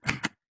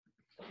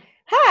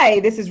Hi,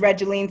 this is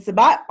Regeline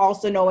Sabat,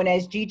 also known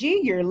as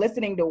Gigi. You're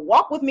listening to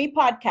Walk With Me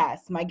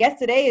podcast. My guest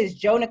today is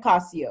Joe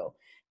Nicasio.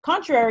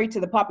 Contrary to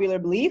the popular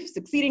belief,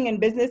 succeeding in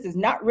business is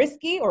not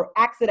risky or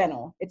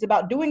accidental. It's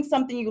about doing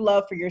something you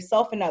love for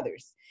yourself and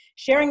others,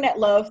 sharing that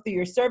love through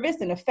your service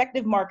and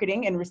effective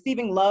marketing, and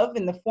receiving love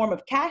in the form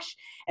of cash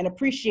and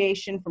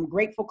appreciation from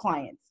grateful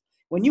clients.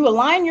 When you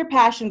align your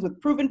passions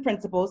with proven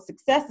principles,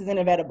 success is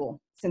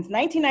inevitable. Since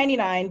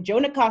 1999, Joe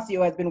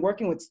Nicasio has been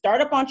working with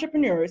startup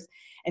entrepreneurs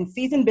and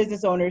seasoned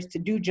business owners to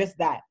do just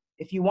that.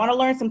 If you want to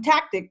learn some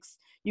tactics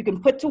you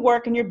can put to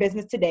work in your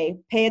business today,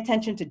 pay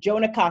attention to Joe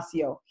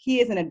Nicasio. He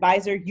is an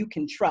advisor you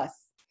can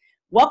trust.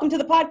 Welcome to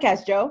the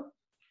podcast, Joe.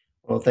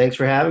 Well, thanks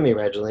for having me,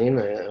 Regeline.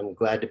 I'm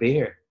glad to be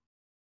here.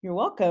 You're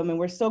welcome, and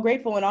we're so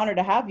grateful and honored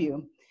to have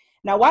you.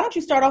 Now, why don't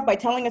you start off by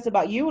telling us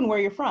about you and where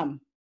you're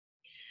from?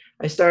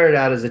 I started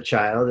out as a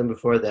child, and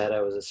before that,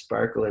 I was a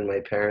sparkle in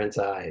my parents'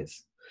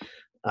 eyes.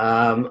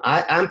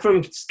 I'm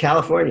from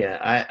California.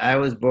 I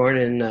was born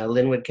in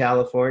Linwood,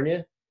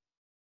 California,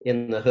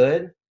 in the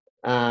hood,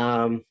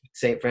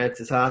 St.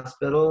 Francis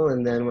Hospital.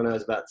 And then when I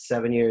was about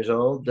 7 years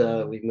old,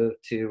 we moved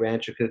to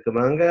Rancho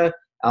Cucamonga,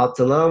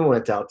 Altaloma,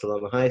 went to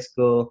Altaloma High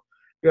School,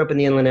 grew up in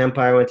the Inland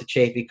Empire, went to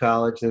Chaffey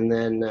College, and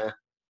then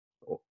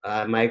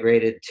I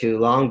migrated to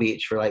Long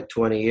Beach for like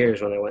 20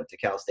 years when I went to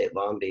Cal State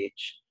Long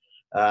Beach.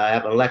 I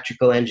have an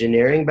electrical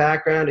engineering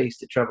background. I used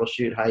to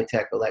troubleshoot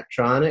high-tech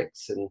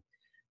electronics, and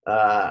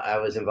I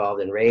was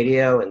involved in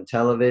radio and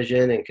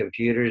television and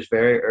computers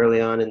very early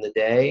on in the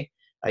day.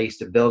 I used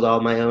to build all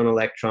my own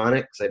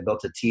electronics. I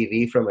built a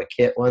TV from a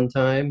kit one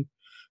time.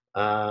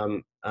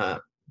 I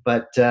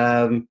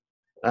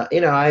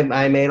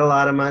made a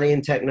lot of money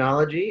in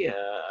technology.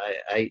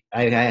 I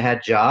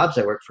had jobs.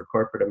 I worked for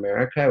corporate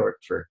America. I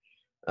worked for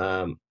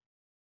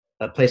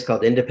a place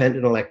called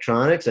Independent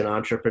Electronics. An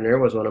entrepreneur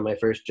was one of my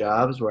first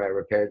jobs, where I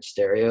repaired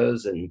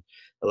stereos and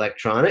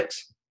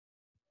electronics,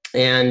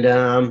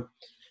 and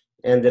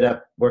ended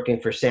up working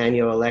for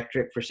Sanyo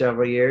Electric for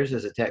several years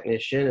as a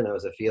technician, and I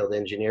was a field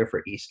engineer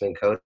for Eastman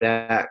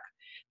Kodak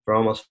for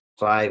almost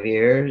 5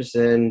 years,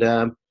 and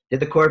did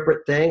the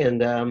corporate thing,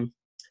 and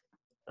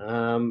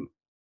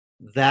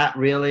that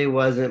really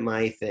wasn't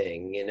my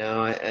thing.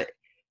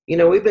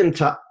 We've been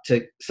taught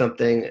to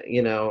something,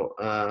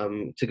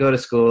 to go to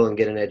school and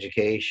get an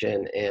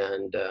education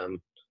and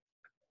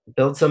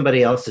build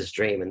somebody else's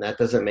dream, and that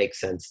doesn't make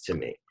sense to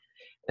me.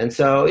 And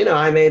so,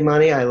 I made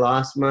money, I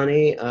lost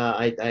money,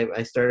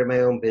 I started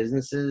my own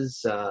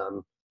businesses.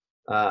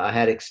 I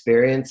had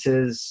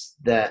experiences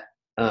that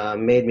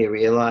made me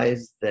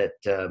realize that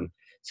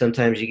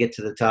sometimes you get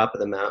to the top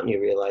of the mountain,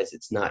 you realize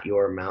it's not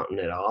your mountain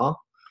at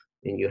all,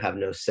 and you have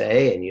no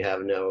say, and you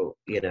have no,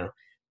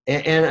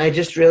 and I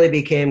just really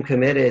became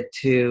committed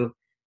to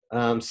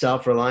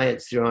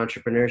self-reliance through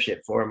entrepreneurship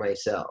for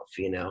myself.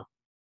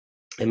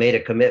 I made a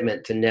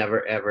commitment to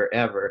never, ever,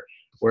 ever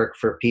work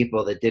for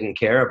people that didn't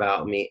care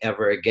about me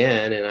ever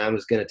again, and I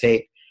was going to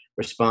take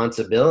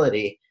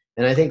responsibility.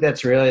 And I think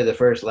that's really the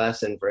first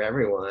lesson for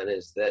everyone,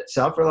 is that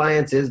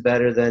self-reliance is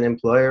better than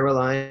employer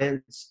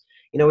reliance.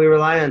 We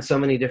rely on so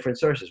many different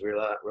sources. We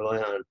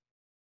rely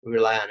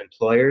on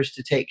employers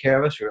to take care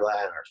of us. We rely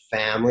on our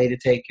family to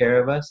take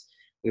care of us.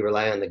 We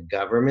rely on the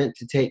government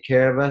to take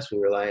care of us. We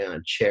rely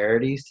on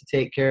charities to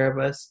take care of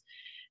us.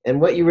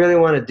 And what you really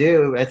want to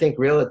do, I think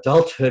real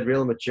adulthood,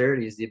 real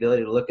maturity, is the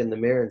ability to look in the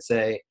mirror and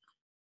say,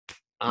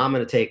 I'm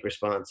going to take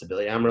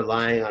responsibility. I'm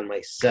relying on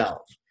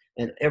myself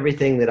and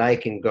everything that I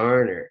can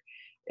garner.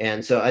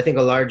 And so I think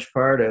a large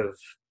part of,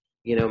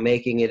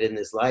 making it in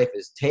this life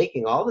is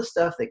taking all the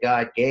stuff that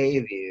God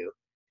gave you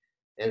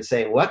and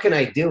saying, what can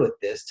I do with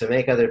this to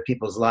make other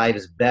people's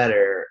lives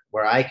better,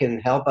 where I can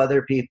help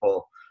other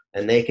people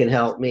and they can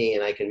help me,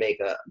 and I can make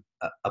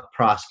a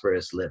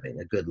prosperous living,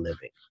 a good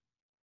living.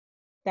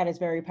 That is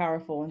very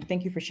powerful. And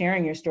thank you for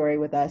sharing your story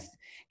with us.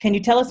 Can you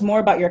tell us more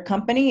about your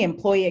company,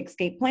 Employee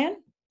Escape Plan?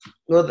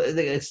 Well,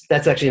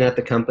 that's actually not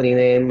the company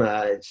name.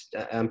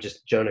 I'm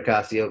just Joe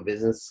Nicasio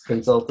Business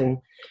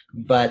Consulting.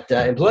 But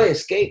Employee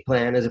Escape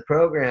Plan is a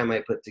program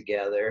I put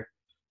together.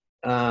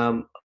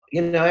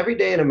 Every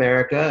day in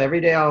America, every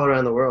day all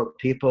around the world,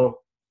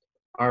 people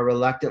are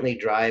reluctantly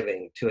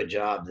driving to a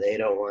job they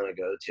don't want to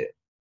go to.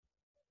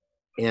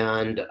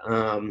 And,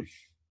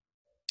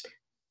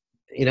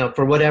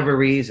 for whatever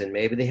reason,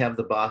 maybe they have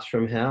the boss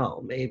from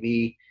hell.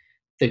 Maybe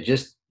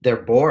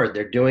they're bored.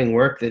 They're doing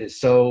work that is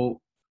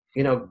so,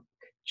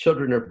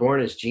 children are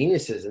born as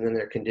geniuses, and then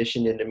they're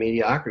conditioned into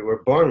mediocrity.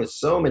 We're born with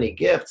so many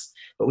gifts,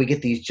 but we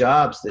get these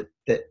jobs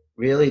that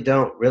really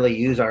don't really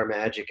use our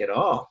magic at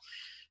all.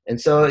 And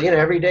so,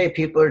 every day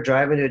people are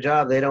driving to a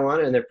job they don't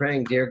want it, and they're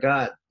praying, dear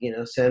God,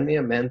 send me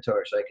a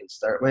mentor so I can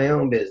start my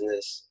own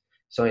business,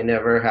 so I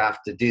never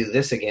have to do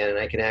this again, and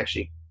I can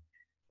actually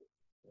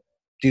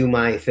do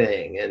my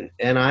thing.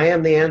 And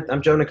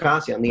I'm Joe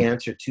Nicasio. I'm the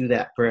answer to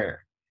that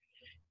prayer.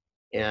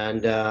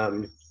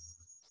 And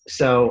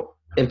so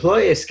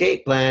Employee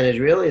Escape Plan is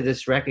really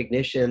this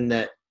recognition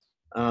that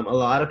a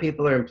lot of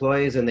people are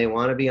employees and they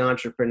want to be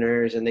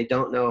entrepreneurs and they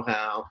don't know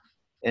how.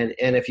 And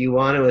if you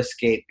want to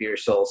escape your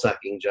soul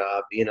sucking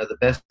job, the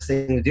best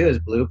thing to do is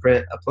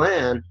blueprint a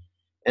plan.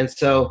 And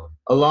so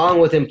along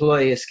with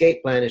employee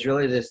escape plan is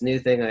really this new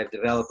thing I've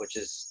developed, which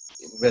is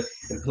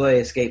employee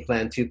escape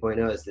plan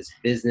 2.0, is this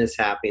business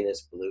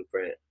happiness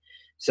blueprint.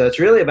 So it's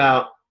really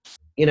about,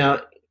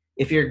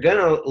 if you're going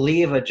to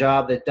leave a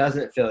job that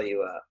doesn't fill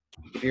you up,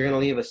 if you're going to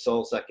leave a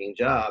soul sucking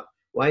job,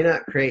 why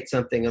not create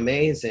something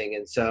amazing?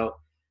 And so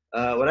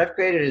what I've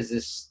created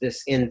is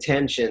this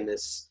intention,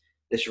 this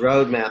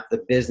roadmap,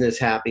 the business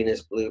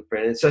happiness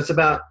blueprint. And so it's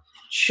about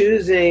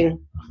choosing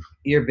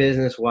your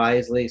business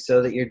wisely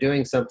so that you're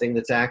doing something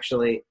that's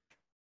actually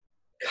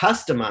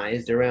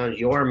customized around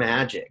your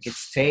magic.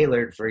 It's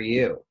tailored for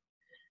you.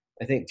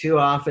 I think too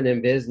often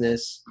in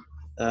business,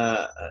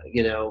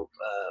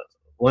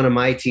 one of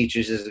my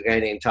teachers is a guy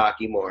named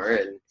Taki Moore,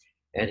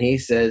 and he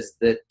says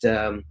that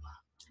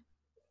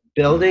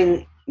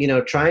building,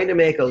 trying to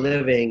make a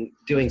living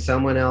doing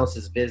someone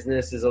else's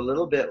business is a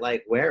little bit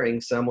like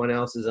wearing someone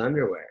else's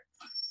underwear.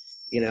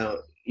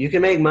 You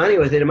can make money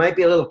with it. It might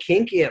be a little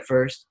kinky at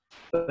first,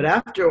 but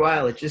after a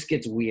while, it just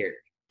gets weird.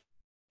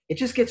 It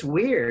just gets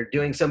weird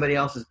doing somebody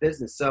else's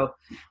business. So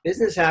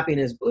business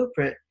happiness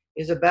blueprint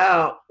is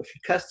about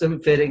custom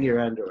fitting your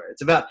underwear.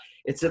 It's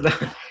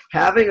about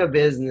having a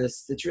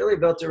business that's really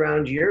built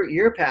around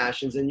your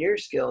passions and your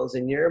skills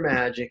and your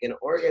magic, and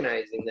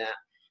organizing that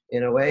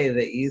in a way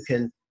that you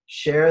can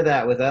share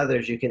that with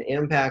others. You can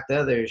impact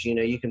others.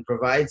 You can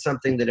provide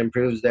something that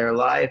improves their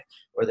life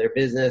or their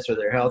business or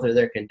their health or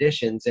their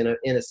conditions in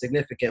a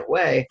significant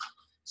way,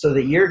 so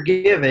that you're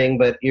giving,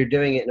 but you're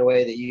doing it in a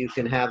way that you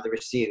can have the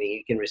receiving.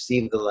 You can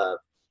receive the love.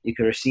 You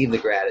can receive the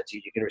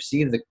gratitude. You can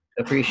receive the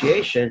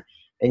appreciation,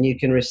 and you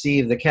can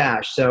receive the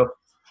cash. So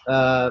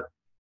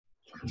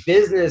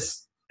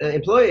business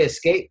employee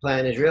escape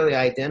plan is really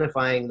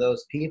identifying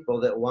those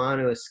people that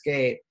want to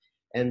escape,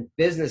 and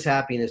business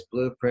happiness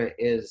blueprint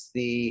is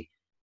the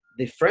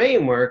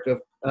framework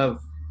of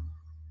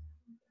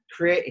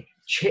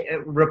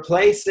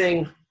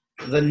replacing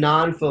the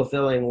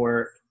non-fulfilling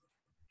work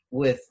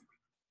with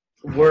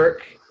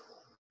work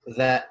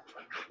that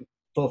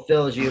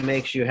fulfills you,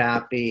 makes you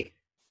happy.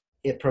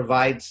 It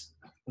provides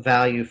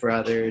value for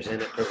others,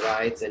 and it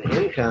provides an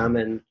income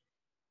and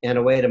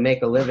a way to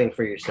make a living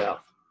for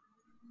yourself.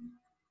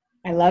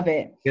 I love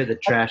it. Hear the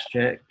trash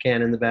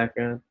can in the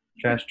background,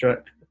 trash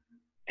truck.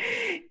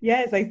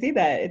 Yes, I see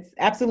that. It's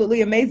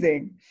absolutely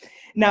amazing.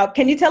 Now,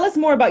 can you tell us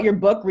more about your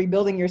book,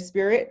 Rebuilding Your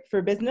Spirit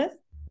for Business?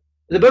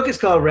 The book is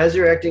called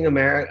Resurrecting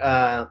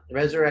America's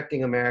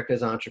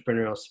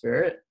Entrepreneurial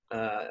Spirit,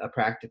 a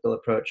practical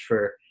approach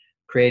for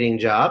creating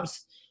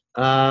jobs.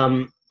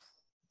 I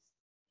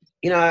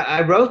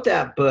wrote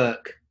that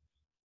book.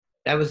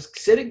 I was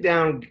sitting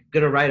down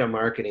going to write a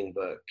marketing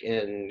book,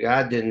 and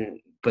God didn't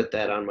put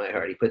that on my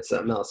heart. He put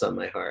something else on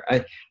my heart.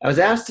 I was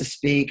asked to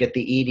speak at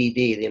the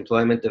EDD, the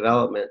Employment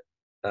Development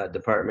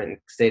Department in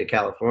the state of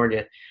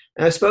California.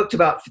 And I spoke to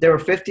there were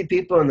 50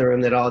 people in the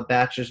room that all had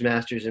bachelor's,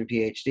 master's, and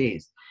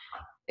PhDs.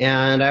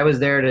 And I was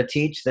there to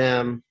teach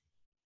them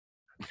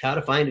how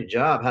to find a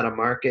job, how to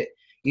market,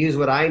 use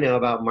what I know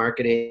about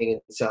marketing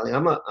and selling.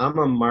 I'm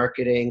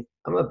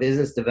a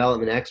business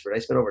development expert. I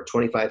spent over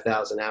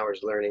 25,000 hours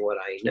learning what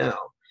I know.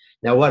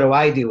 Now, what do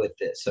I do with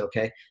this?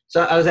 Okay.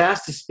 So I was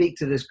asked to speak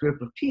to this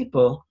group of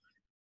people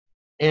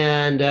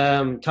and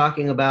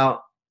talking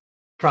about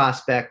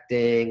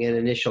prospecting and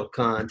initial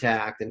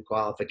contact and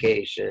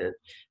qualification,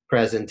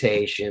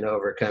 presentation,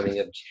 overcoming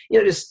of,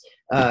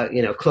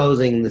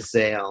 closing the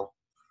sale,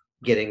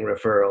 getting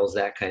referrals,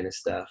 that kind of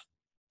stuff.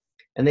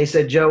 And they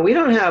said, Joe, we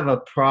don't have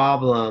a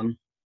problem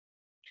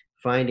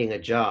finding a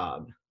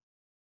job.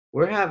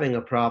 We're having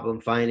a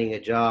problem finding a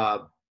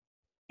job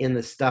in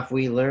the stuff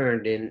we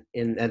learned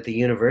at the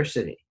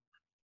university.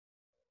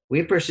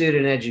 We pursued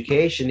an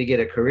education to get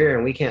a career,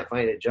 and we can't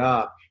find a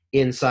job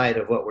inside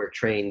of what we're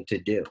trained to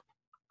do.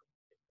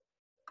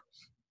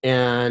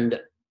 And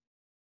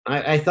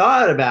I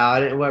thought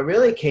about it, and what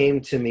really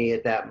came to me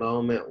at that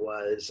moment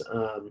was,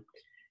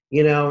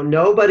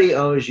 nobody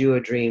owes you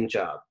a dream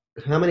job.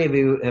 How many of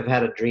you have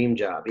had a dream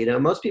job?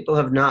 Most people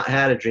have not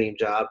had a dream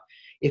job.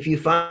 If you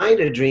find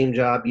a dream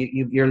job,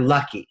 you're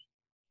lucky.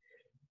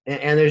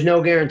 And there's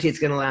no guarantee it's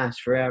going to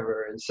last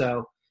forever. And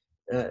so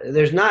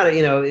there's not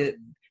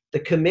the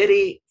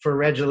committee for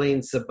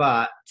Regeline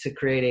Sabat to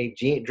create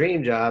a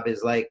dream job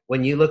is like,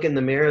 when you look in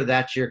the mirror,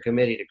 that's your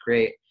committee to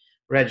create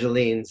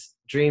Regeline's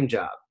dream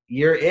job.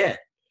 You're it.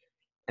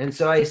 And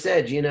so I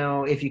said,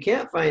 if you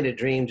can't find a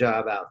dream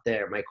job out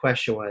there, my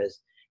question was,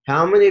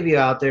 how many of you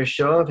out there,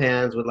 show of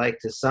hands, would like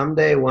to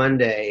someday, one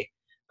day,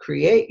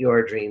 create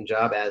your dream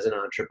job as an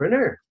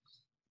entrepreneur?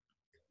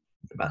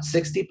 About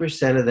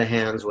 60% of the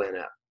hands went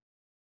up.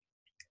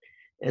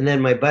 And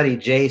then my buddy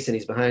Jason,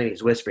 he's behind me,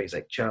 he's whispering, he's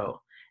like,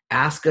 Joe,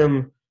 ask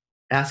them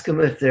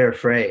if they're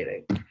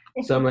afraid.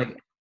 So I'm like,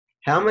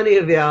 how many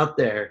of you out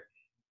there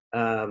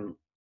are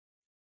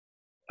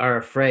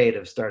afraid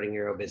of starting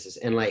your own business?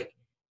 And like,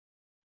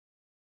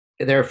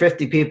 there are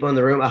 50 people in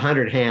the room,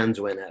 100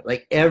 hands went up.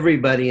 Like,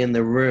 everybody in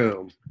the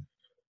room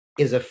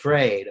is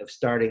afraid of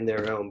starting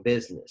their own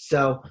business.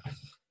 So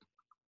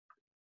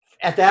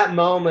at that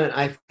moment,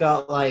 I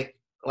felt like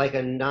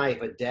a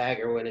knife, a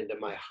dagger went into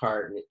my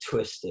heart and it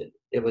twisted.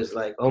 It was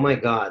like, oh my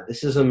God,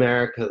 this is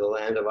America, the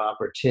land of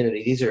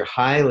opportunity. These are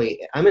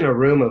I'm in a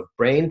room of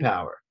brain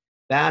power,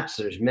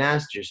 bachelor's,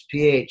 master's,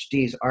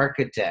 PhDs,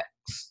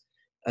 architects,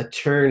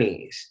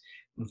 attorneys,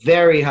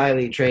 very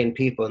highly trained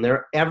people. And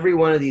every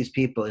one of these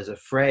people is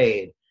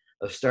afraid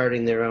of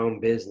starting their own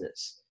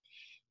business.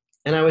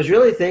 And I was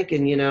really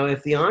thinking,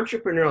 if the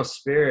entrepreneurial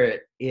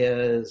spirit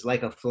is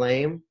like a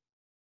flame,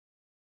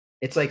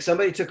 it's like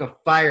somebody took a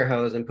fire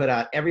hose and put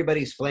out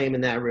everybody's flame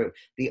in that room.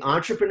 The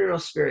entrepreneurial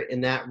spirit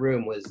in that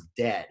room was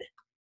dead.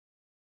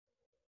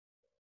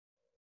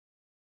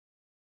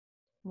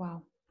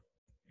 Wow.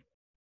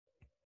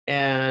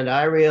 And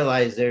I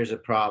realized there's a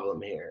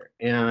problem here.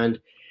 And,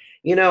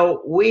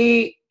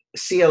 we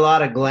see a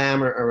lot of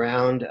glamour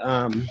around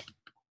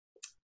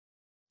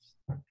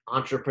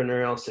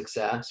entrepreneurial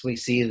success. We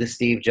see the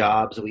Steve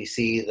Jobs. We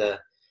see the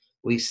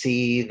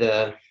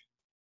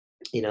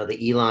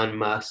the Elon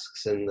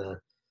Musks and the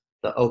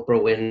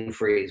Oprah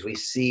Winfreys. We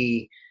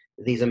see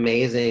these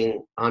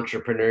amazing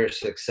entrepreneur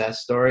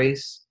success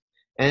stories,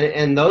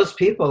 and those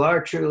people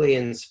are truly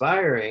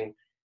inspiring.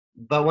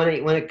 But when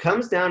it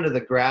comes down to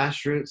the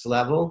grassroots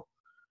level,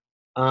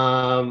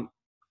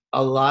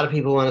 a lot of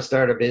people want to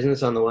start a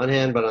business on the one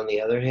hand, but on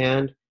the other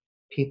hand,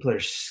 people are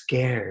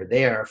scared.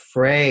 They are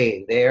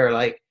afraid. They are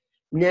like,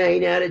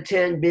 9 out of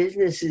 10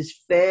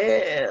 businesses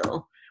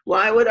fail.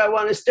 Why would I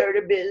want to start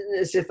a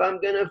business if I'm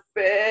going to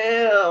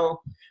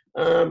fail?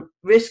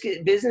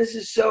 Business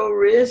is so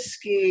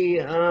risky.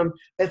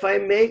 If I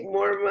make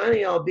more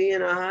money, I'll be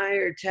in a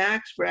higher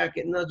tax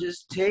bracket and they'll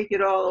just take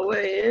it all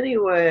away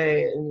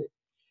anyway.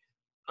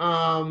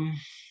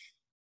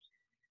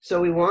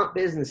 So we want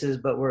businesses,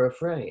 but we're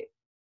afraid.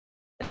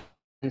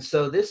 And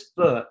so this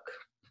book,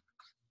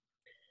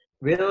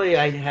 really,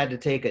 I had to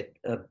take a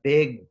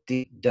big,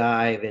 deep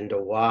dive into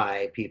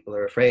why people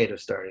are afraid of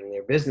starting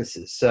their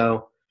businesses.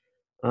 So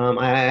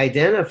I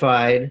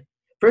identified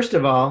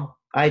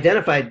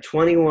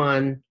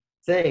 21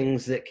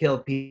 things that kill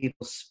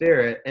people's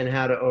spirit and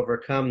how to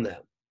overcome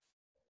them.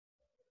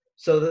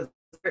 So the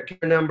spirit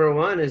killer number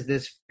one is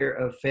this fear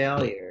of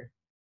failure.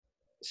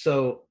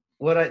 So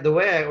the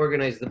way I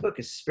organized the book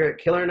is spirit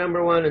killer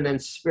number one, and then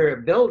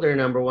spirit builder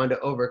number one to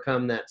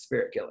overcome that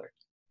spirit killer.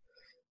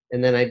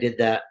 And then I did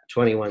that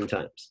 21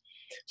 times.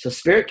 So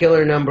spirit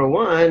killer number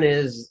one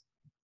is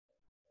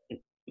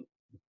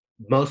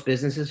most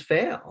businesses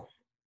fail.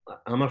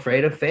 I'm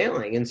afraid of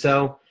failing. And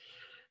so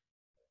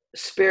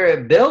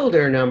spirit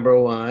builder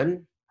number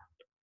one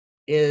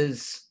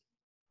is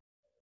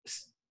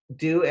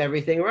do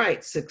everything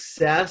right.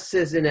 Success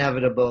is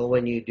inevitable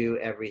when you do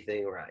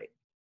everything right.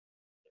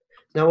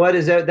 Now, what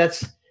is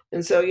that?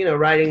 And so,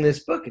 writing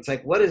this book, it's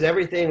like, what is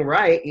everything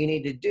right you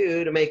need to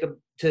do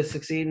to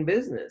succeed in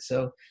business?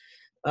 So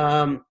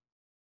the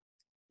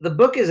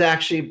book is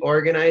actually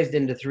organized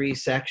into 3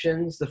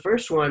 sections. The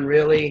first one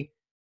really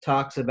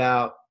talks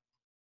about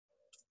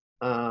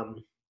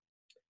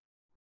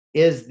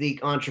is the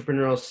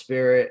entrepreneurial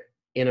spirit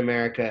in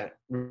America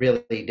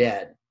really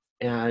dead?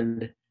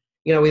 And,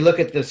 we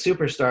look at the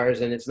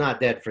superstars and it's not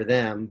dead for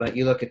them, but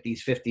you look at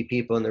these 50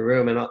 people in the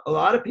room and a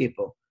lot of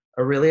people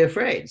are really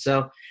afraid.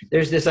 So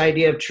there's this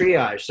idea of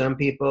triage. Some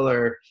people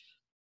are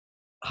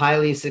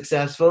highly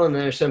successful and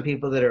there's some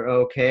people that are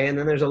okay. And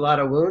then there's a lot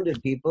of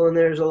wounded people and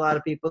there's a lot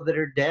of people that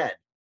are dead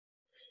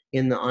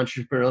in the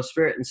entrepreneurial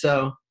spirit. And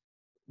so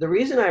the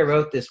reason I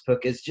wrote this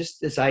book is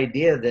just this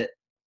idea that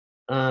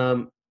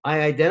I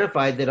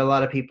identified that a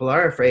lot of people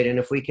are afraid. And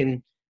if we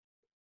can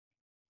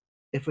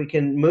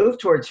move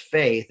towards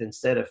faith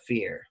instead of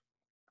fear,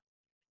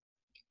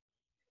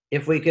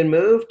 if we can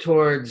move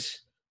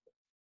towards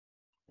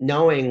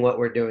knowing what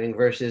we're doing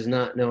versus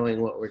not knowing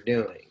what we're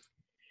doing,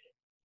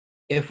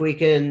 if we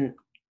can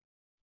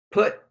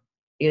put,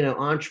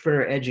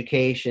 entrepreneur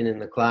education in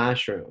the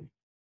classroom,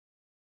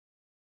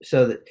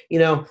 so that,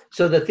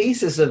 so the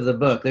thesis of the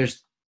book,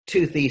 there's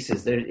 2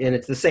 theses there, and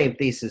it's the same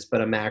thesis,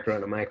 but a macro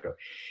and a micro.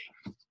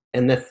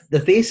 And the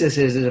thesis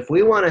is if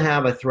we want to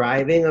have a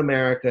thriving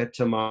America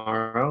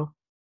tomorrow,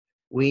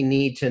 we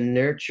need to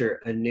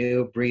nurture a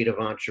new breed of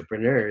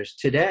entrepreneurs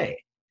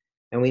today.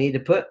 And we need to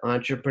put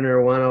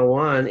Entrepreneur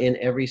 101 in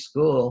every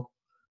school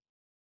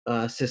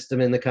system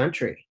in the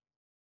country,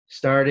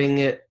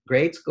 starting at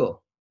grade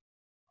school.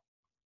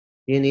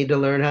 You need to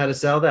learn how to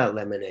sell that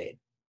lemonade.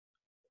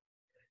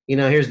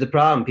 Here's the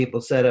problem.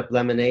 People set up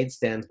lemonade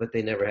stands, but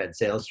they never had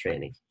sales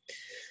training.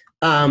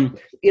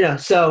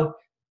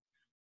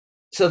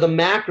 So the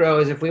macro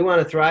is if we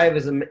want to thrive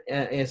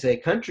as a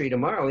country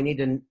tomorrow, we need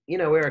to,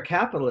 we're a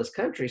capitalist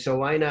country. So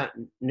why not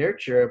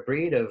nurture a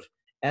breed of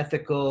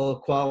ethical,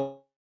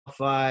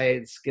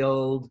 qualified,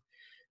 skilled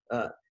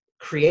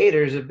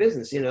creators of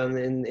business?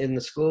 In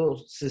the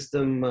school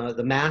system,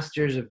 the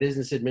Masters of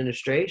Business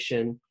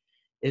Administration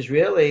is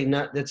really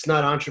that's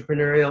not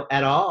entrepreneurial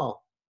at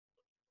all.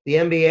 The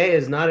MBA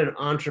is not an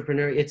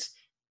entrepreneur.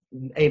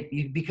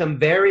 You become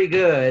very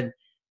good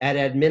at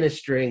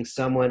administering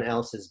someone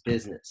else's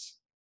business.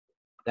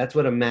 That's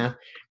what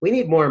we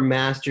need more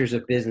masters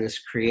of business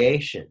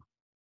creation.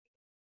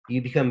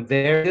 You become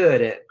very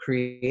good at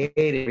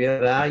creating real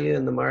value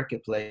in the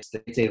marketplace.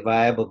 It's a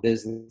viable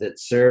business that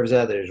serves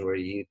others, where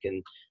you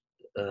can,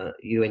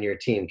 you and your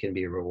team can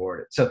be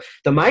rewarded. So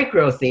the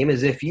micro theme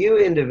is, if you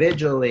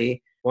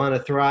individually want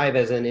to thrive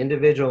as an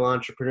individual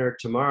entrepreneur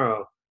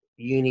tomorrow,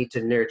 you need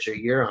to nurture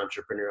your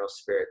entrepreneurial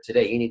spirit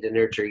today. You need to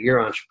nurture your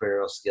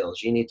entrepreneurial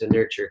skills. You need to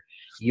nurture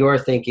your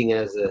thinking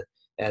as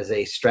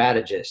a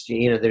strategist.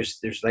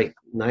 There's like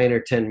 9 or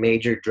 10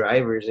 major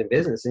drivers in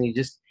business, and you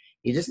just,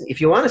 if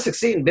you want to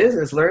succeed in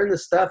business, learn the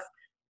stuff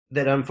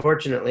that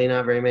unfortunately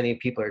not very many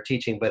people are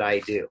teaching, but I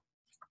do.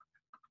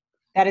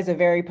 That is a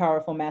very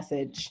powerful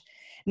message.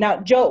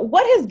 Now, Joe,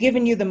 what has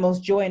given you the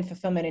most joy and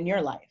fulfillment in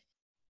your life?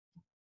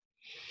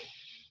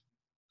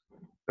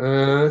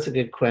 That's a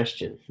good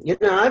question.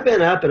 I've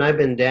been up and I've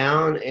been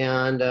down,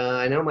 and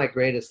I know my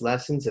greatest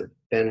lessons have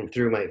been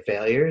through my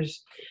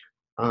failures.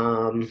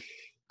 Writing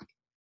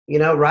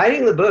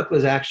the book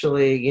was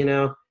actually,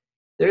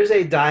 there's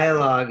a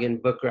dialogue in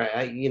book,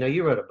 right?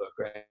 You wrote a book,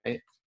 right?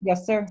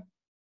 Yes, sir.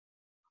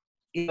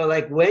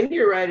 Like when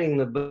you're writing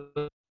the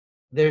book,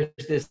 there's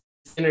this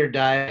inner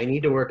dialogue. I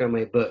need to work on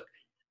my book.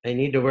 I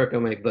need to work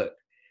on my book.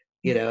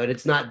 And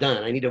it's not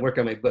done. I need to work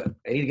on my book.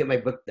 I need to get my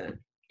book done.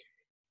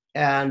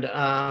 And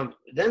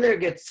then there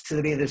gets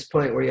to be this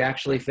point where you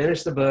actually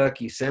finish the book,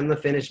 you send the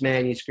finished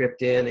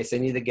manuscript in, they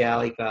send you the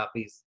galley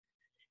copies,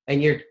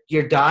 and your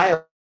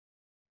dialogue.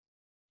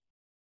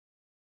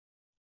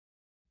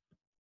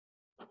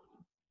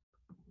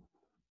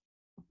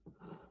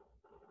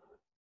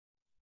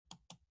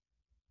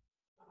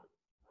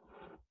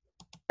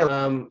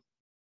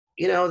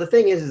 The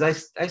thing is I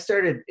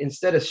started,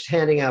 instead of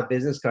handing out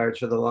business cards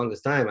for the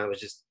longest time, I was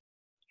just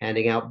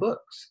handing out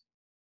books.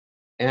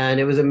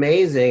 And it was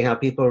amazing how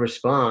people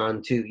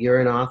respond to,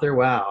 you're an author.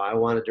 Wow, I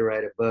wanted to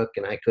write a book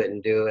and I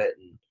couldn't do it.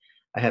 And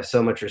I have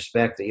so much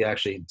respect that you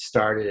actually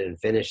started and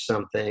finished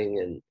something.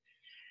 And,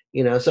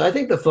 so I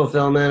think the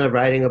fulfillment of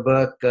writing a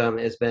book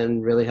has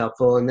been really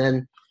helpful. And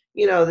then,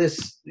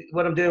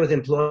 what I'm doing with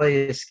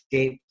Employee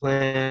Escape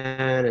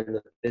Plan and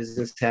the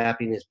Business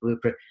Happiness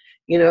Blueprint,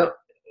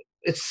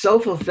 it's so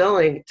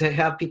fulfilling to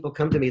have people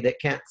come to me that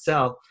can't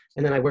sell,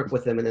 and then I work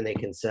with them and then they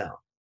can sell.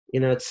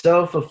 It's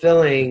so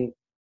fulfilling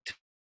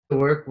to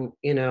work,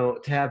 to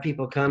have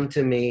people come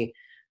to me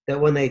that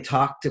when they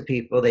talk to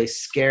people, they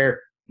scare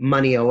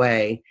money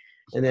away,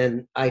 and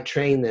then I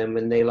train them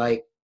and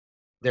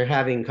they're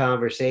having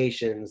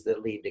conversations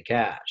that lead to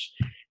cash,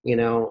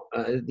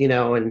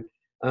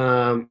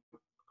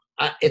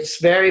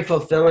 it's very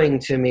fulfilling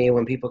to me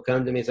when people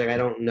come to me. It's like, I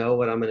don't know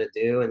what I'm going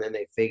to do. And then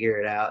they figure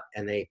it out,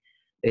 and they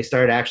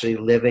start actually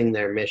living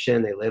their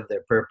mission. They live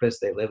their purpose.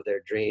 They live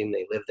their dream.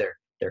 They live their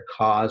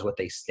cause, what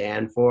they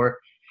stand for.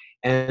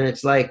 And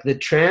it's like the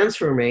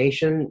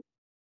transformation,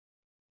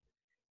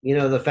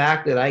 the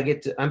fact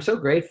that I'm so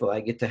grateful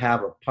I get to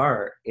have a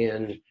part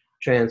in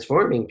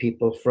transforming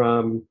people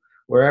from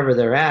wherever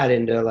they're at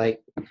into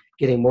like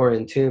getting more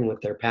in tune with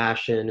their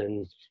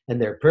passion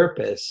and their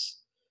purpose,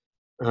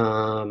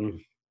 and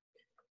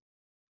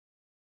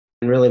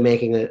really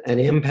making an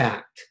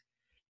impact.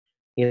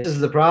 This is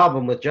the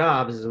problem with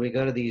jobs, is we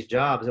go to these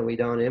jobs and we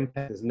don't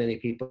impact as many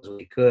people as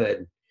we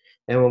could.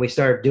 And when we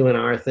start doing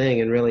our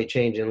thing and really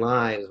changing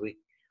lives,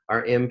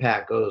 our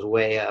impact goes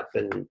way up,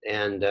 and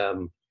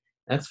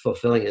that's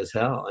fulfilling as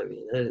hell. I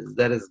mean,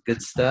 that is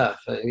good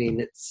stuff. I mean,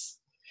 it's,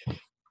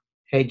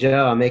 hey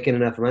Joe, I'm making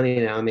enough money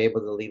now, I'm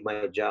able to leave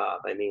my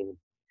job. I mean,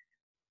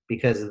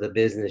 because of the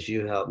business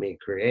you helped me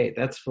create.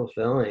 That's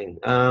fulfilling.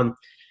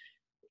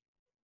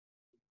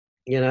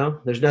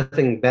 There's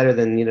nothing better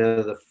than,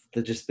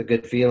 just the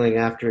good feeling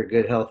after a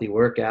good, healthy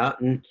workout.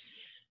 And,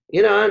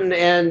 and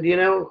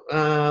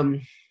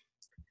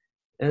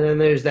then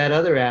there's that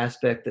other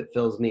aspect that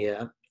fills me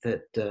up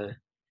that,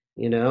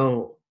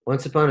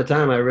 once upon a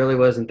time, I really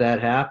wasn't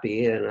that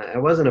happy, and I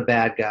wasn't a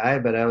bad guy,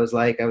 but I was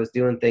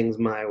doing things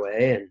my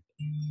way. And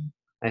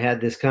I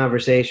had this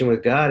conversation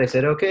with God. I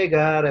said, okay,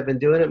 God, I've been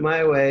doing it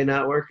my way,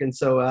 not working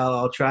so well.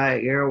 I'll try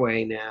it your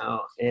way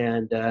now.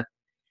 And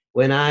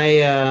when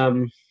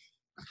I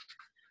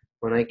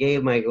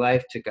gave my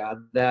life to God,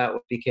 that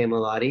became a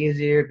lot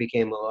easier,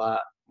 became a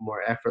lot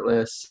more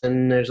effortless,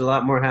 and there's a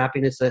lot more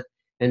happiness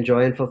and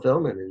joy and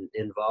fulfillment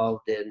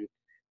involved in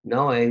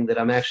knowing that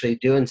I'm actually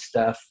doing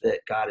stuff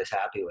that God is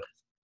happy with.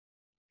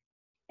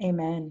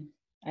 Amen.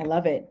 I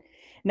love it.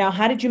 Now,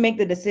 how did you make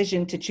the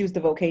decision to choose the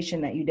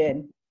vocation that you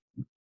did?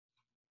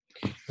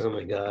 Oh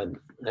my God.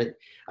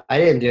 I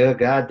didn't do it.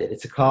 God did.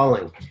 It's a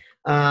calling.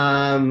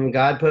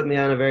 God put me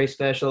on a very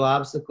special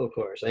obstacle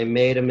course. I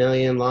made $1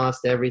 million,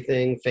 lost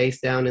everything, face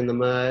down in the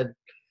mud,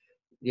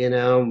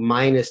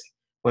 minus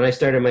when I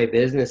started my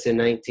business in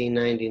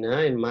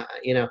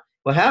 1999.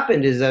 What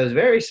happened is I was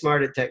very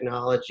smart at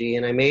technology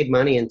and I made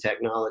money in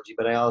technology,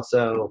 but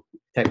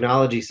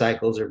technology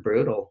cycles are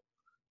brutal.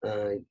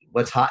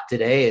 What's hot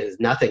today is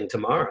nothing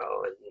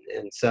tomorrow.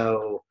 And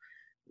so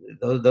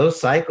those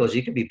cycles,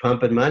 you could be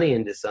pumping money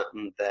into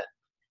something that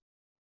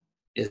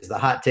is the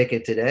hot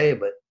ticket today,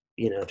 but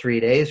 3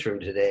 days from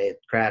today, it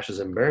crashes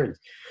and burns.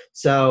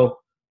 So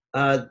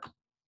I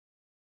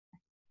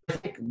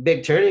think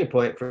big turning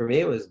point for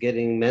me was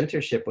getting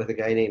mentorship with a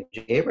guy named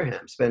Jay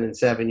Abraham, spending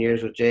 7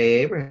 years with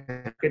Jay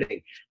Abraham,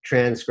 marketing,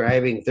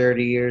 transcribing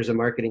 30 years of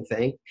marketing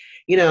thing.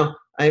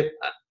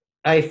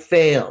 I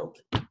failed.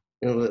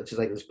 It's just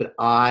like this, but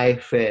I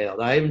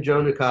failed. I am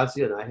Joe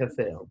Nicasio, and I have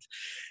failed.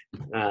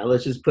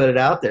 Let's just put it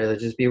out there.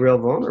 Let's just be real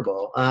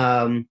vulnerable.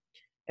 And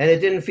it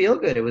didn't feel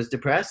good. It was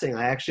depressing.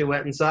 I actually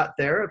went and sought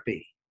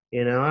therapy.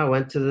 I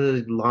went to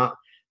the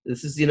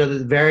this is,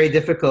 the very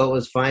difficult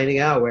was finding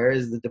out where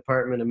is the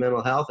Department of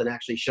Mental Health and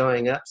actually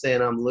showing up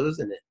saying, I'm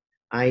losing it.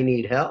 I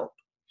need help.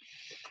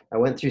 I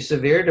went through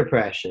severe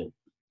depression.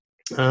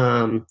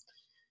 And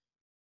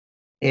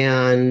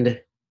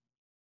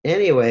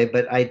anyway,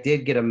 but I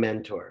did get a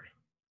mentor.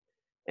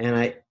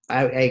 And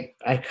I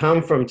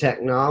come from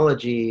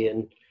technology,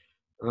 and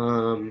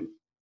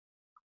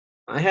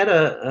I had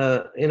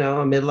a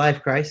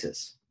midlife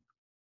crisis.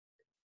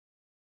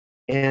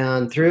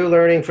 And through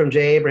learning from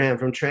Jay Abraham,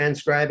 from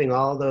transcribing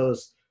all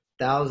those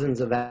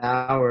thousands of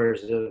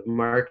hours of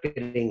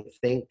marketing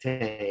think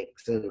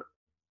tanks and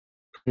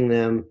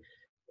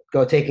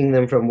taking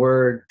them from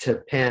word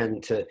to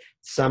pen to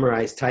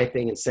summarize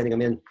typing and sending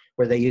them in,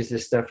 where they use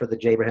this stuff for the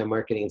Jay Abraham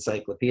Marketing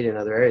Encyclopedia and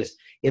other areas.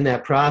 In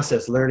that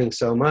process, learning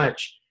so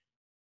much,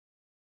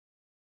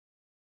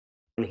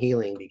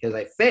 healing, because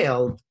I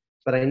failed,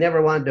 but I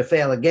never wanted to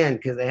fail again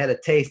because I had a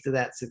taste of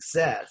that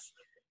success.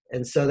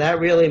 And so that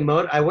really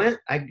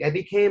I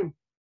became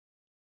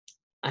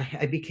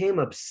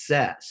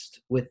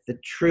obsessed with the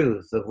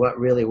truth of what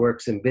really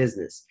works in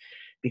business.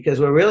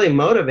 Because what really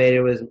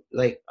motivated was,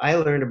 like, I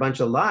learned a bunch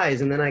of lies,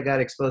 and then I got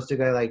exposed to a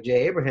guy like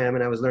Jay Abraham,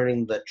 and I was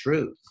learning the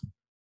truth,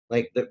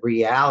 like the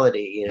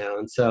reality,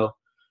 And so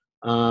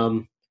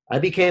I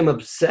became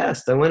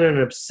obsessed. I went on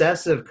an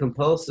obsessive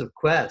compulsive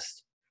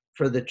quest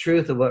for the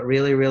truth of what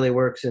really, really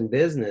works in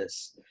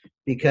business,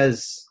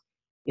 because,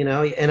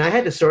 and I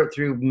had to sort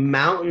through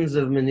mountains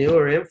of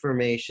manure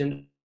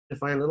information to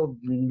find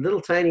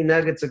little tiny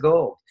nuggets of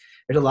gold.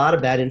 There's a lot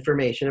of bad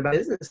information about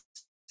business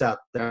out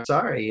there. I'm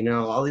sorry,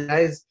 all these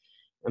guys,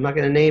 I'm not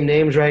going to name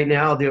names right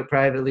now. I'll do it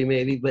privately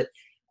maybe, but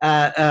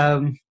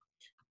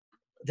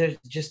there's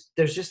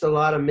just a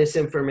lot of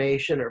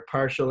misinformation or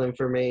partial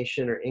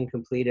information or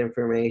incomplete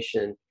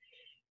information.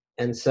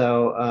 And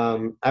so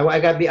I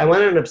went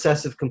on an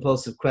obsessive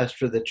compulsive quest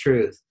for the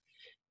truth.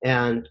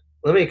 And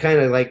let me kind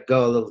of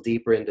go a little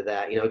deeper into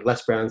that.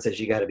 Les Brown says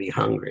you got to be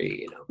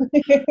hungry,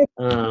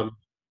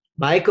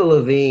 Michael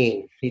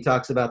Levine, he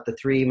talks about the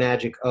 3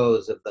 magic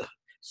O's of the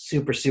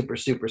super, super,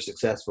 super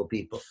successful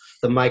people,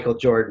 the Michael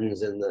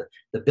Jordans and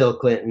the Bill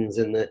Clintons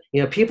and the,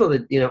 people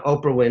that,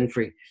 Oprah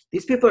Winfrey.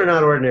 These people are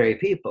not ordinary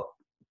people.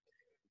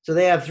 So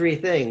they have 3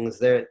 things.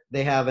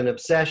 They have an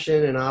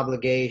obsession, an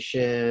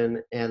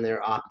obligation, and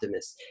they're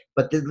optimists.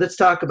 But let's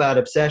talk about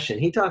obsession.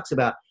 He talks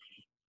about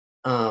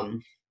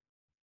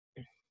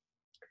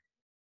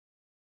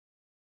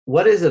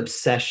what is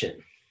obsession?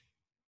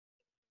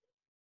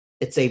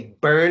 It's a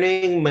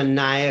burning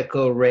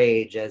maniacal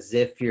rage as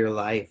if your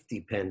life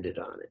depended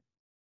on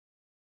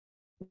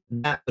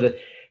it.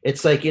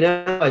 It's like,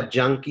 a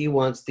junkie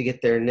wants to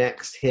get their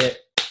next hit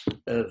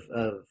of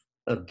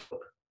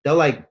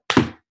they'll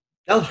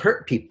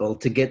hurt people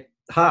to get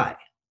high.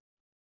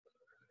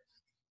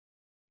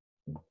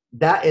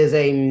 That is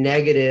a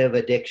negative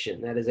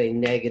addiction. That is a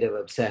negative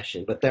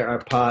obsession. But there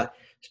are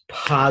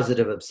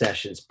positive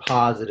obsessions,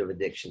 positive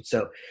addictions.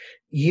 So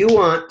you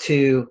want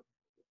to,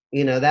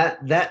 that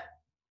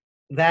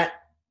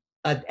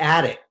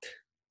addict,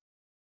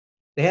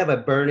 they have a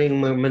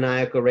burning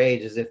maniacal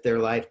rage as if their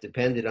life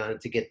depended on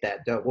it to get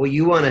that dope. Well,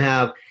 you want to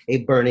have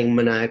a burning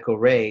maniacal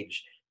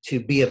rage to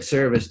be of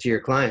service to your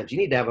clients. You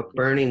need to have a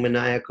burning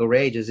maniacal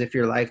rage as if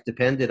your life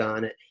depended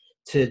on it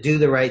to do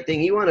the right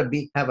thing. You want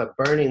to have a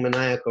burning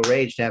maniacal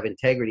rage to have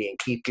integrity and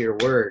keep your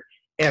word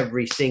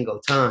every single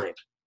time.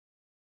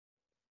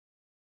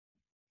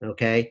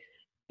 Okay?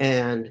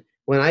 And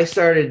when I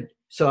started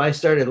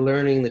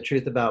learning the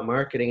truth about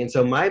marketing. And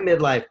so my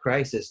midlife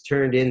crisis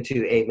turned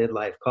into a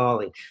midlife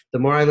calling. The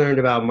more I learned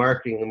about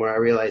marketing, the more I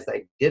realized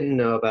I didn't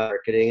know about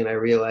marketing. And I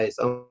realized,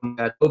 oh my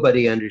God,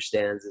 nobody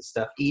understands this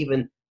stuff.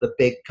 Even the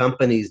big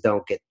companies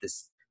don't get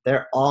this.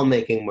 They're all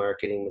making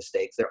marketing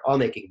mistakes. They're all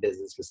making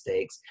business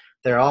mistakes.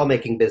 They're all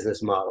making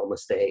business model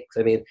mistakes.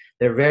 I mean,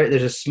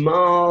 there's a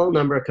small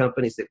number of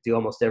companies that do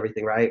almost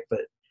everything right,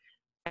 but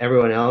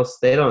everyone else,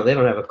 they don't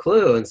have a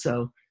clue. And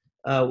so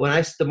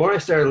the more I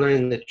started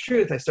learning the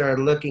truth, I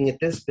started looking at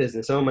this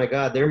business. Oh my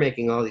God, they're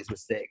making all these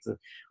mistakes. And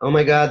oh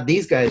my God,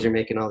 these guys are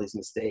making all these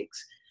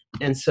mistakes.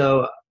 And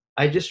so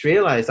I just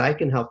realized I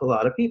can help a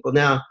lot of people.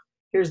 Now,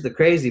 here's the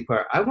crazy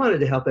part. I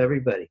wanted to help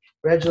everybody.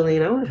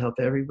 Regeline, I want to help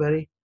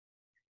everybody.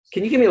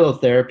 Can you give me a little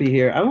therapy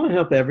here? I want to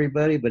help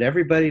everybody, but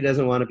everybody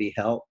doesn't want to be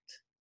helped.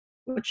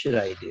 What should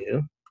I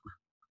do?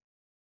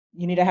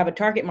 You need to have a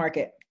target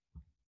market.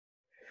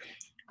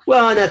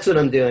 Well, and that's what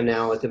I'm doing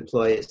now with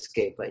Employee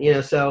Escape.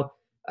 So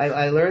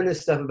I learned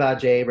this stuff about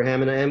Jay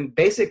Abraham, and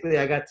basically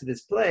I got to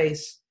this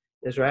place.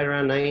 It was right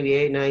around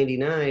 98,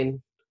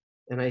 99.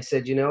 And I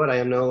said, you know what? I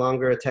am no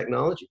longer a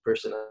technology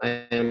person.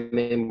 I am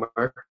a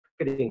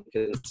marketing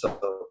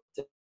consultant.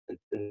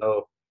 And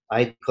so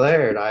I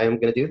declared I am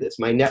going to do this.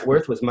 My net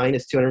worth was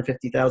minus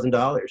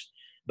 $250,000,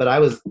 but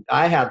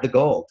I had the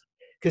gold.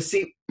 Because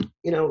see,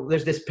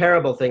 there's this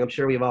parable thing. I'm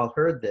sure we've all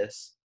heard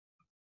this.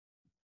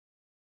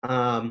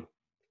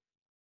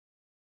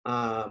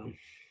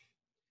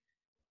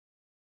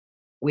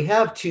 We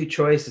have two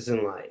choices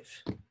in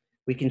life.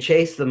 We can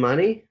chase the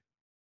money,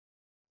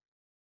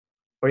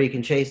 or you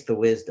can chase the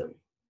wisdom.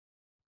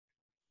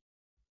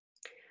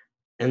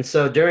 And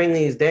so during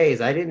these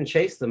days, I didn't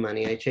chase the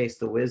money, I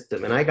chased the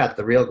wisdom, and I got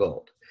the real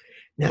gold.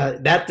 Now,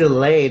 that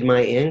delayed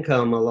my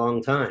income a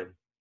long time.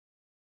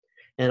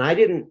 And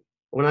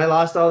when I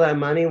lost all that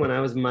money, when I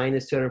was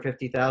minus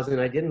 250,000,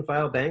 I didn't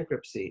file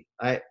bankruptcy.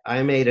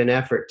 I made an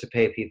effort to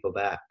pay people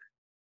back.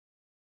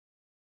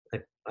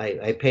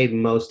 I paid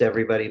most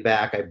everybody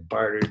back. I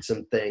bartered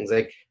some things.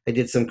 I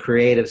did some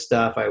creative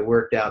stuff. I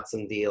worked out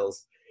some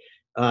deals.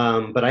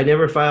 But I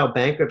never filed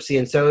bankruptcy.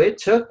 And so it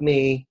took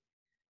me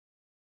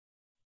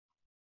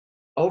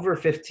over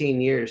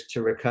 15 years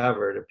to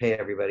recover, to pay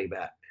everybody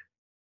back.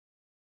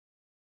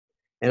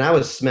 And I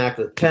was smacked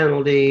with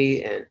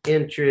penalty and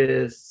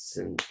interests,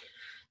 and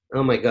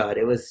oh my God,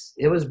 it was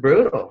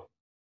brutal.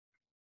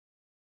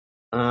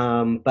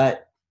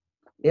 But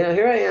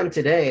here I am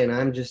today, and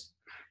I'm just,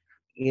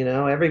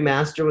 every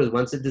master was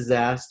once a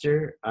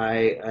disaster.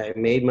 I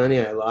made money,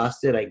 I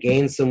lost it, I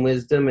gained some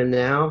wisdom, and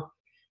now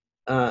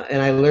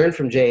and I learned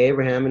from Jay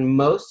Abraham, and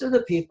most of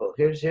the people,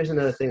 here's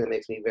another thing that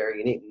makes me very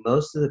unique.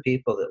 Most of the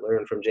people that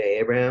learned from Jay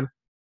Abraham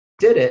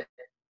did it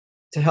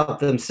to help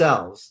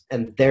themselves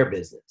and their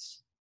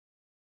business.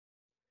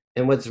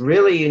 And what's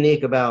really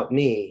unique about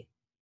me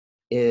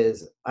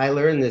is I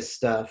learned this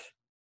stuff,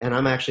 and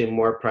I'm actually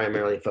more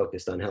primarily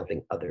focused on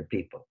helping other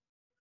people.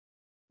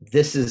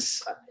 This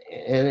is,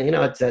 and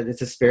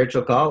it's a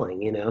spiritual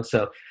calling,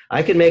 so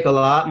I can make a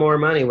lot more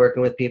money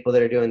working with people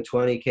that are doing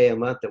 20K a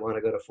month that want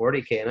to go to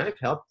 40K, and I've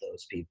helped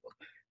those people,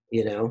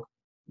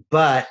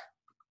 but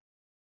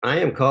I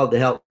am called to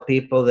help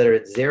people that are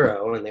at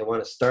zero and they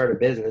want to start a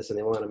business and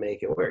they want to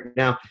make it work.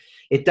 Now,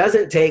 it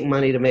doesn't take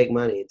money to make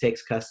money. It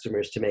takes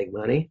customers to make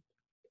money.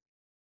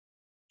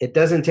 It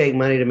doesn't take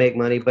money to make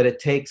money, but it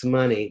takes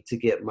money to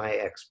get my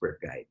expert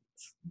guidance.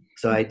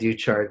 So I do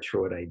charge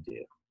for what I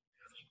do.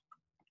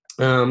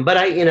 But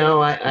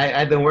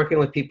I've been working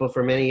with people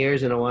for many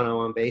years in a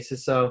one-on-one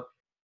basis. So,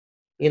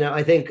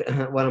 I think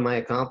one of my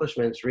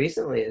accomplishments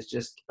recently is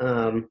just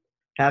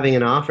having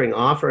an offering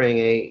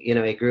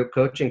a group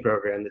coaching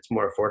program that's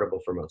more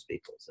affordable for most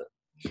people. So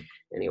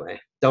anyway,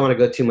 don't want to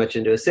go too much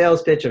into a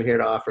sales pitch. I'm here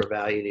to offer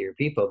value to your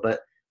people,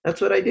 but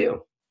that's what I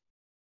do.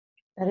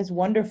 That is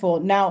wonderful.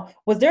 Now,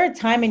 was there a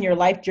time in your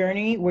life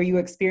journey where you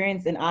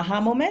experienced an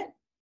aha moment?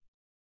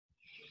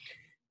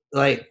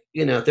 Like,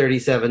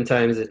 37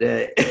 times a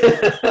day.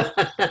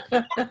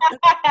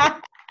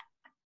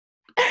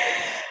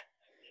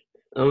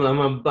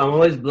 I'm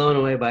always blown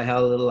away by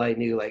how little I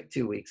knew like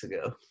 2 weeks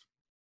ago.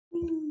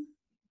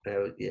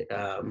 I've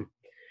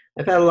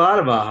had a lot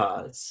of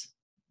ahas.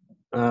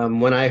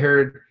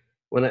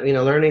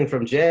 Learning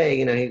from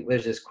Jay,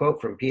 there's this quote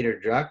from Peter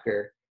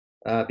Drucker,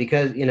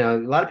 because, a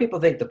lot of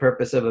people think the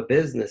purpose of a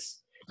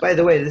business, by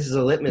the way, this is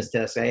a litmus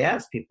test. I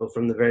ask people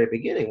from the very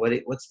beginning,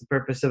 what's the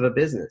purpose of a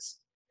business?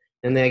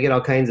 And then I get all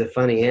kinds of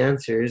funny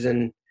answers.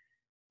 And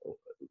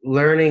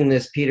learning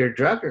this Peter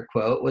Drucker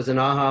quote was an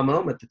aha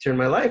moment that turned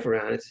my life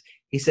around.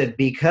 He said,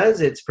 because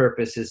its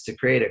purpose is to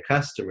create a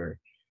customer,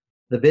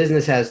 the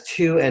business has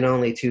two and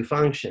only two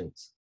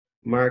functions: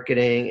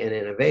 marketing and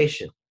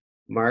innovation.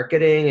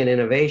 Marketing and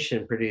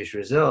innovation produce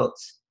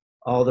results.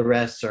 All the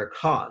rest are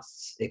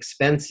costs,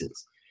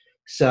 expenses.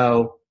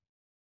 So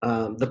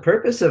the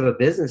purpose of a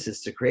business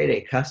is to create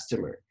a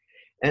customer.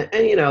 And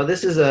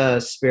this is a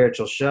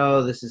spiritual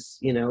show. This is,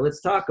 let's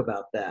talk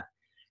about that.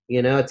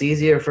 It's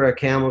easier for a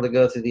camel to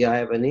go through the eye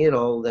of a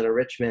needle than a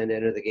rich man to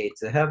enter the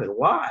gates of heaven.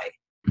 Why?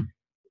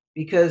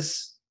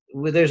 Because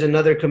there's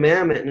another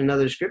commandment in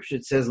another scripture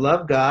that says,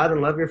 love God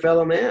and love your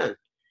fellow man.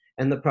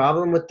 And the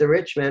problem with the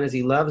rich man is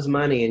he loves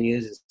money and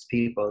uses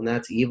people, and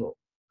that's evil.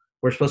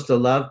 We're supposed to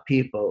love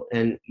people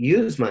and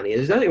use money.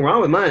 There's nothing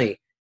wrong with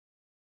money,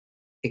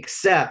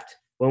 except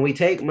when we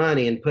take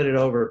money and put it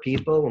over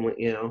people, when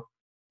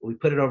we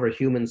put it over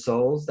human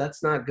souls,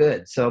 that's not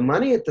good. So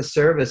money at the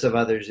service of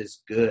others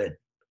is good.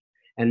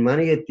 And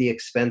money at the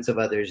expense of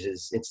others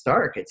it's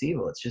dark, it's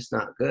evil, it's just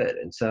not good.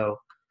 And so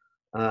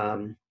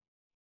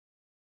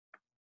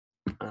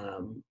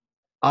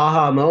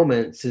aha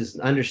moments is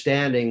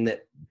understanding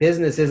that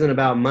business isn't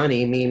about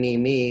money,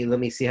 me. Let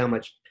me see how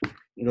much,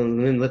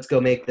 let's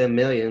go make them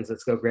millions.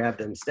 Let's go grab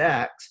them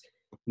stacks.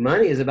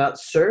 Money is about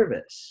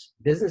service.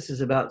 Business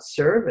is about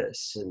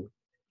service and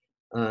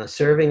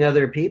serving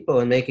other people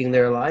and making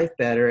their life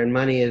better. And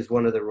money is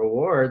one of the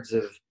rewards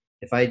of,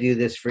 if I do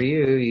this for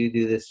you, you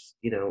do this,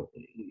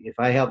 if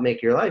I help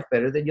make your life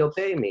better, then you'll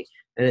pay me.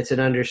 And it's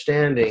an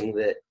understanding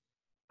that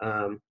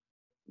um,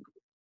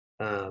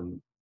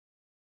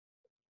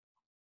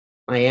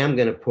 I am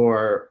going to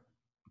pour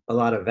a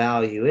lot of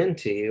value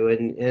into you,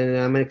 and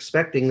I'm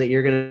expecting that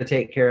you're going to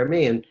take care of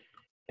me. And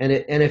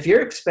if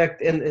you're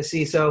expecting,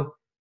 see, so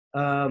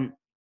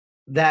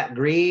that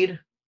greed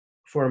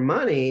for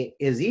money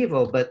is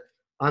evil, but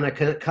on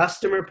a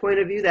customer point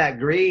of view, that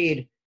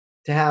greed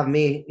to have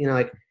me,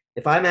 like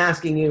if I'm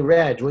asking you,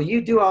 Reg, will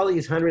you do all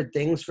these 100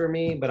 things for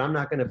me, but I'm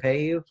not going to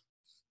pay you?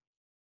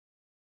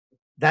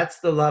 That's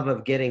the love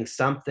of getting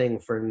something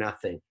for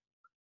nothing.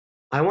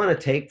 I want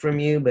to take from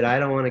you, but I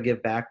don't want to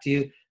give back to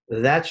you.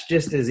 That's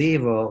just as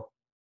evil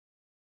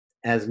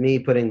as me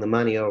putting the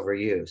money over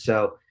you.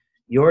 So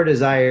your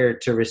desire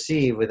to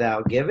receive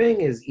without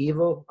giving is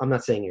evil. I'm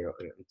not saying you're,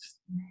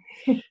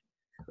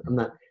 I'm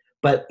not,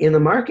 but in the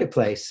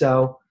marketplace.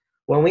 So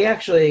when we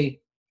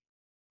actually,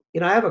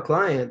 I have a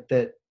client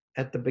that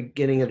at the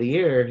beginning of the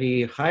year,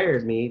 he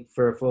hired me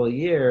for a full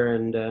year,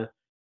 and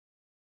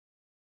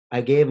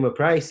I gave him a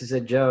price. He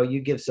said, Joe, you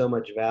give so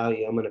much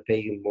value, I'm going to pay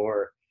you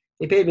more.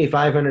 He paid me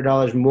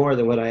 $500 more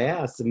than what I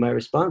asked. And my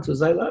response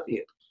was, I love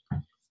you,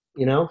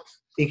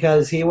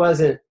 because he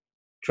wasn't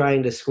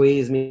trying to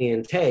squeeze me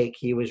and take.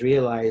 He was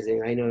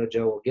realizing, I know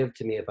Joe will give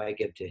to me if I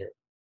give to him.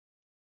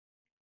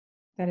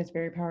 That is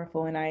very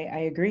powerful. And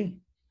I agree.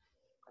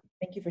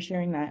 Thank you for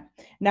sharing that.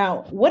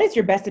 Now, what is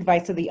your best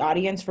advice to the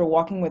audience for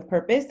walking with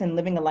purpose and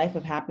living a life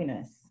of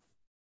happiness?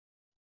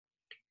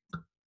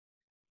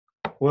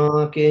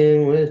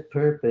 Walking with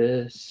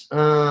purpose.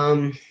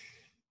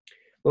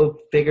 We'll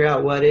figure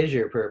out what is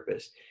your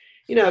purpose.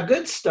 A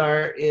good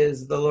start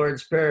is the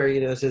Lord's Prayer.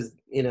 It says,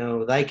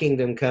 thy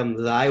kingdom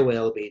come, thy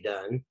will be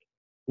done.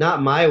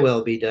 Not my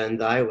will be done,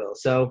 thy will.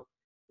 So,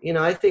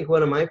 I think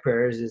one of my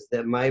prayers is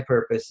that my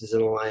purpose is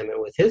in alignment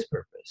with his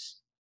purpose.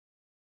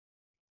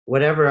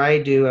 Whatever I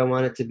do, I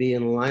want it to be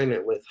in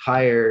alignment with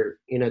higher,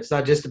 it's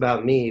not just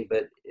about me,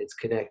 but it's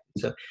connected.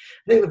 So I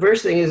think the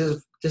first thing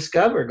is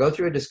go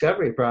through a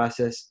discovery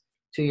process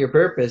to your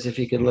purpose. If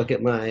you can look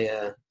at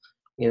my,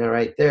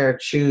 right there,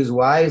 choose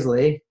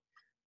wisely.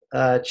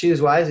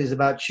 Choose wisely is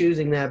about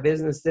choosing that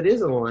business that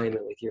is in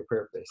alignment with your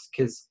purpose.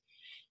 Because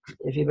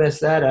if you mess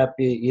that up,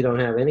 you don't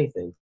have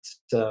anything.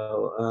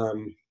 So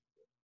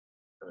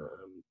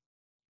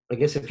I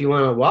guess if you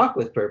want to walk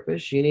with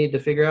purpose, you need to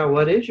figure out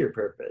what is your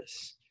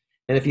purpose.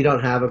 And if you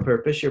don't have a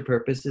purpose, your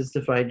purpose is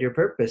to find your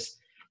purpose.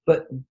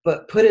 But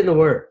put in the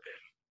work.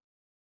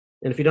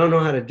 And if you don't know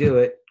how to do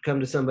it, come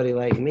to somebody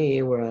like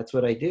me, where that's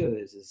what I do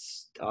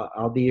is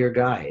I'll be your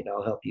guide.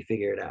 I'll help you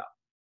figure it out.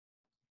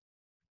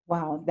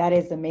 Wow, that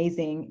is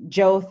amazing.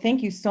 Joe,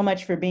 thank you so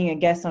much for being a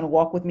guest on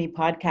Walk With Me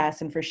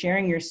podcast and for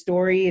sharing your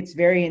story. It's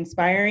very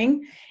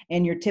inspiring,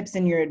 and your tips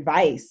and your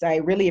advice. I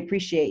really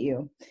appreciate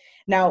you.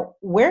 Now,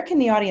 where can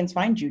the audience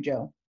find you,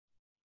 Joe?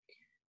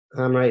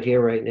 I'm right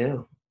here, right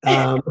now.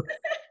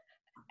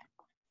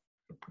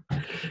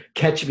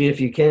 Catch me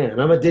if you can.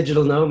 I'm a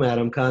digital nomad.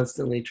 I'm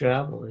constantly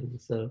traveling,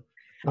 so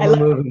I'm a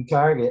moving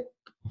target.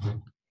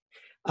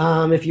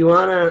 If you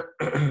want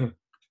to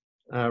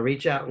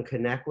reach out and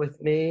connect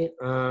with me,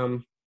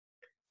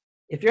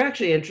 if you're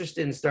actually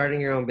interested in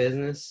starting your own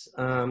business,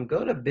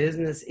 go to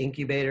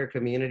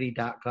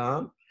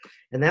businessincubatorcommunity.com,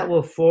 and that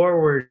will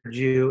forward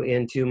you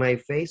into my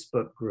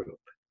Facebook group.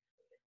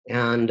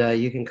 And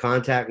you can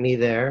contact me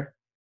there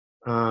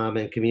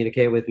and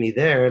communicate with me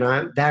there.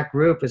 And that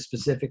group is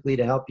specifically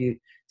to help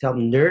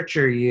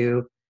nurture you.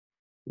 I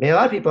mean, a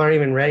lot of people aren't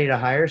even ready to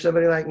hire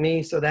somebody like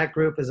me. So that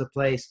group is a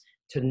place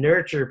to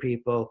nurture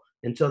people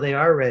until they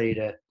are ready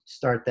to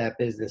start that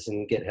business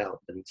and get help.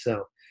 And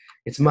so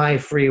it's my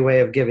free way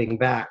of giving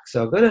back.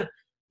 So go to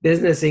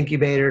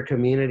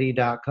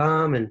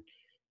businessincubatorcommunity.com. And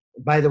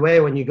by the way,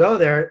 when you go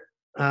there,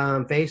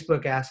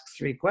 Facebook asks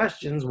 3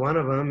 questions. One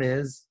of them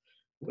is,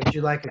 would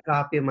you like a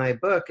copy of my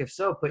book? If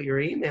so, put your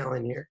email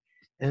in here.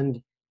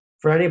 And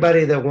for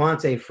anybody that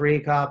wants a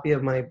free copy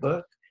of my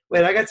book,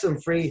 I got some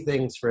free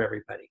things for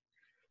everybody.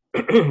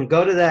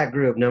 Go to that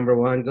group. Number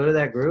one,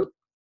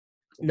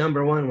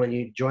 when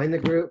you join the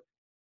group,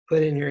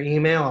 put in your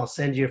email. I'll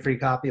send you a free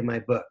copy of my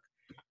book.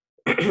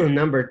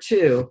 Number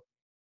 2,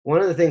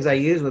 one of the things I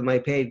use with my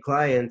paid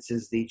clients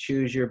is the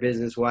Choose Your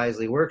Business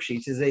Wisely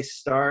worksheets is a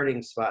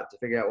starting spot to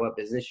figure out what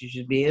business you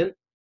should be in.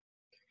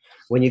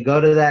 When you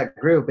go to that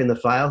group, in the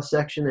file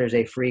section, there's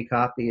a free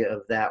copy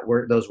of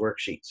those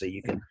worksheets, so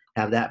you can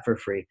have that for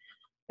free.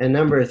 And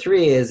number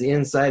 3 is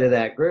inside of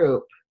that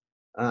group,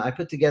 I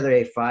put together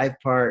a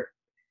 5-part,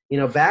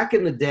 back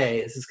in the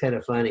day, this is kind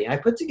of funny, I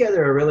put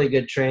together a really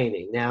good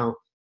training. Now,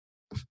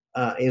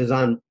 it was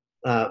on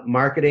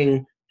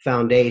marketing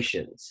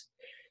foundations.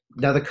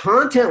 Now, the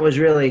content was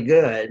really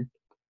good.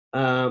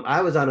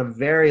 I was on a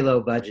very low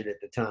budget at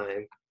the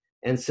time.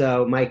 And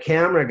so my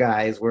camera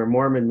guys were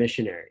Mormon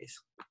missionaries.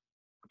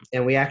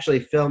 And we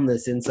actually filmed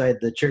this inside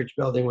the church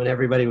building when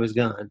everybody was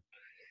gone.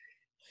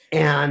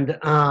 And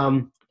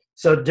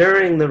so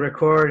during the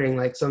recording,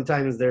 like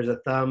sometimes there's a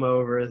thumb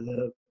over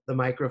the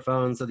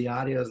microphone, so the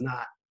audio is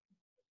not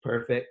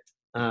perfect.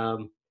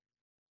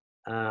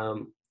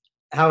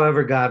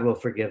 However, God will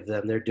forgive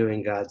them. They're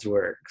doing God's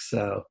work.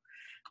 So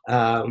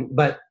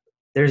But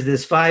there's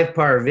this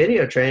 5-part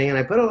video training, and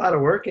I put a lot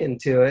of work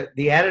into it.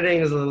 The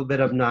editing is a little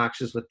bit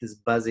obnoxious with this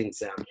buzzing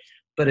sound,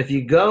 but if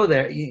you go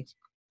there, and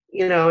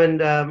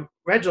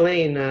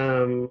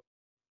Regeline,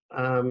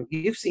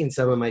 you've seen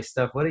some of my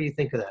stuff. What do you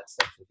think of that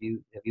stuff?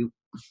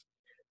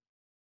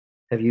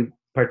 Have you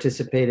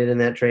participated in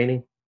that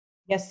training?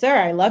 Yes, sir.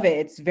 I love it.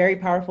 It's very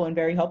powerful and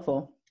very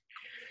helpful.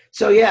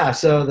 So yeah,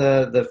 so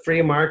the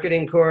free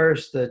marketing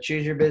course, the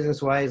Choose Your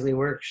Business Wisely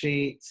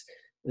worksheets,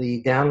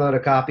 the download a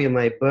copy of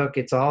my book,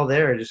 it's all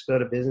there. Just go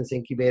to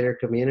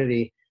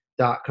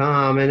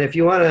businessincubatorcommunity.com. And if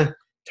you want to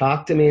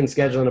talk to me and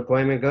schedule an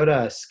appointment, go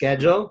to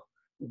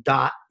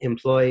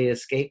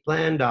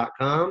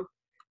schedule.employeeescapeplan.com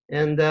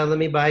and let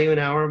me buy you an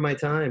hour of my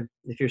time.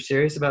 If you're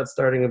serious about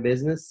starting a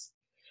business,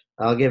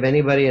 I'll give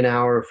anybody an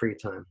hour of free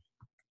time.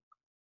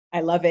 I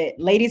love it.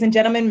 Ladies and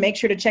gentlemen, make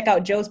sure to check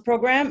out Joe's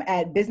program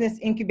at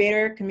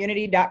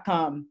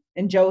businessincubatorcommunity.com.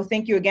 And Joe,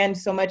 thank you again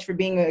so much for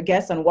being a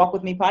guest on Walk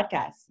With Me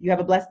podcast. You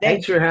have a blessed day.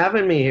 Thanks for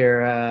having me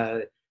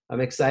here.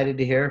 I'm excited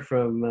to hear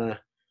from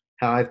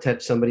how I've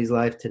touched somebody's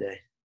life today.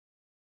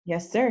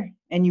 Yes, sir.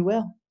 And you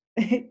will.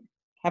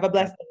 Have a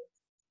blessed day.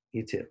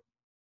 You too.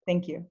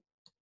 Thank you.